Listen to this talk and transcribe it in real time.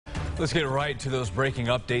Let's get right to those breaking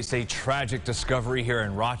updates. A tragic discovery here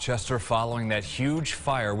in Rochester following that huge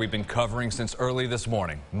fire we've been covering since early this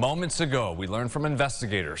morning. Moments ago, we learned from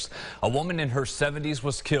investigators a woman in her 70s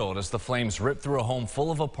was killed as the flames ripped through a home full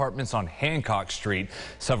of apartments on Hancock Street.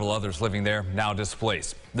 Several others living there now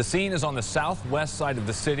displaced. The scene is on the southwest side of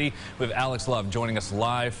the city with Alex Love joining us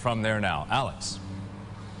live from there now. Alex.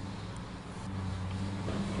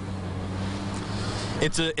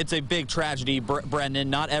 It's a big tragedy, Brendan.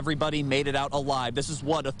 Not everybody made it out alive. This is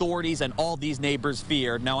what authorities and all these neighbors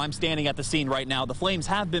feared. Now, I'm standing at the scene right now. The flames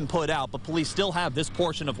have been put out, but police still have this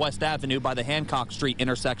portion of West Avenue by the Hancock Street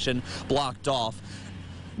intersection blocked off.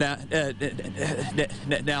 Now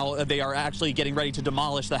they are actually getting ready to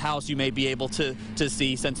demolish the house. You may be able to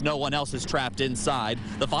see, since no one else is trapped inside.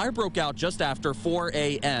 The fire broke out just after 4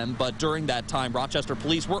 a.m., but during that time, Rochester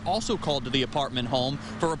police were also called to the apartment home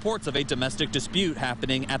for reports of a domestic dispute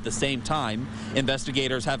happening at the same time.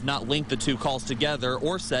 Investigators have not linked the two calls together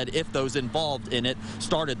or said if those involved in it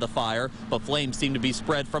started the fire, but flames seem to be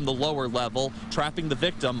spread from the lower level, trapping the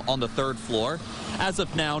victim on the third floor. As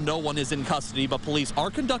of now, no one is in custody, but police are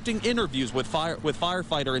conducting interviews with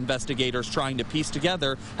firefighter investigators trying to piece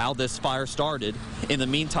together how this fire started. In the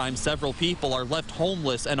meantime, several people are left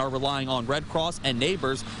homeless and are relying on Red Cross and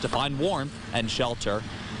neighbors to find warmth and shelter.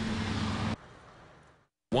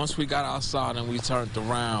 Once we got outside and we turned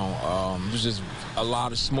around, there was just a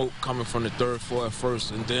lot of smoke coming from the third floor at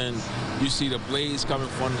first, and then you see the blaze coming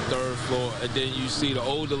from the third floor, and then you see the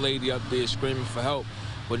older lady up there screaming for help,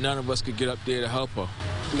 but none of us could get up there to help her.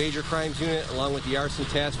 Major Crimes Unit, along with the Arson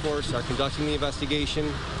Task Force, are conducting the investigation.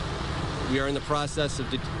 We are in the process of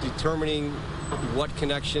determining what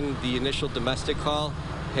connection the initial domestic call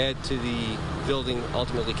had to the building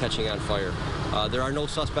ultimately catching on fire. There are no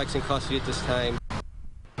suspects in custody at this time.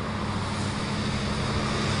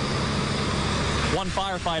 One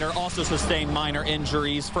firefighter also sustained minor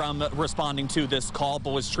injuries from responding to this call,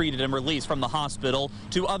 but was treated and released from the hospital.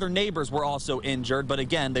 Two other neighbors were also injured, but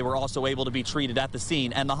again, they were also able to be treated at the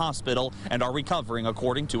scene and the hospital and are recovering,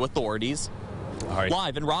 according to authorities. All right.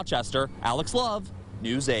 Live in Rochester, Alex Love,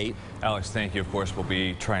 News 8. Alex, thank you. Of course, we'll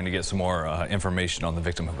be trying to get some more information on the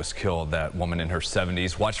victim who was killed, that woman in her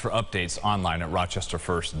 70s. Watch for updates online at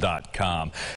rochesterfirst.com.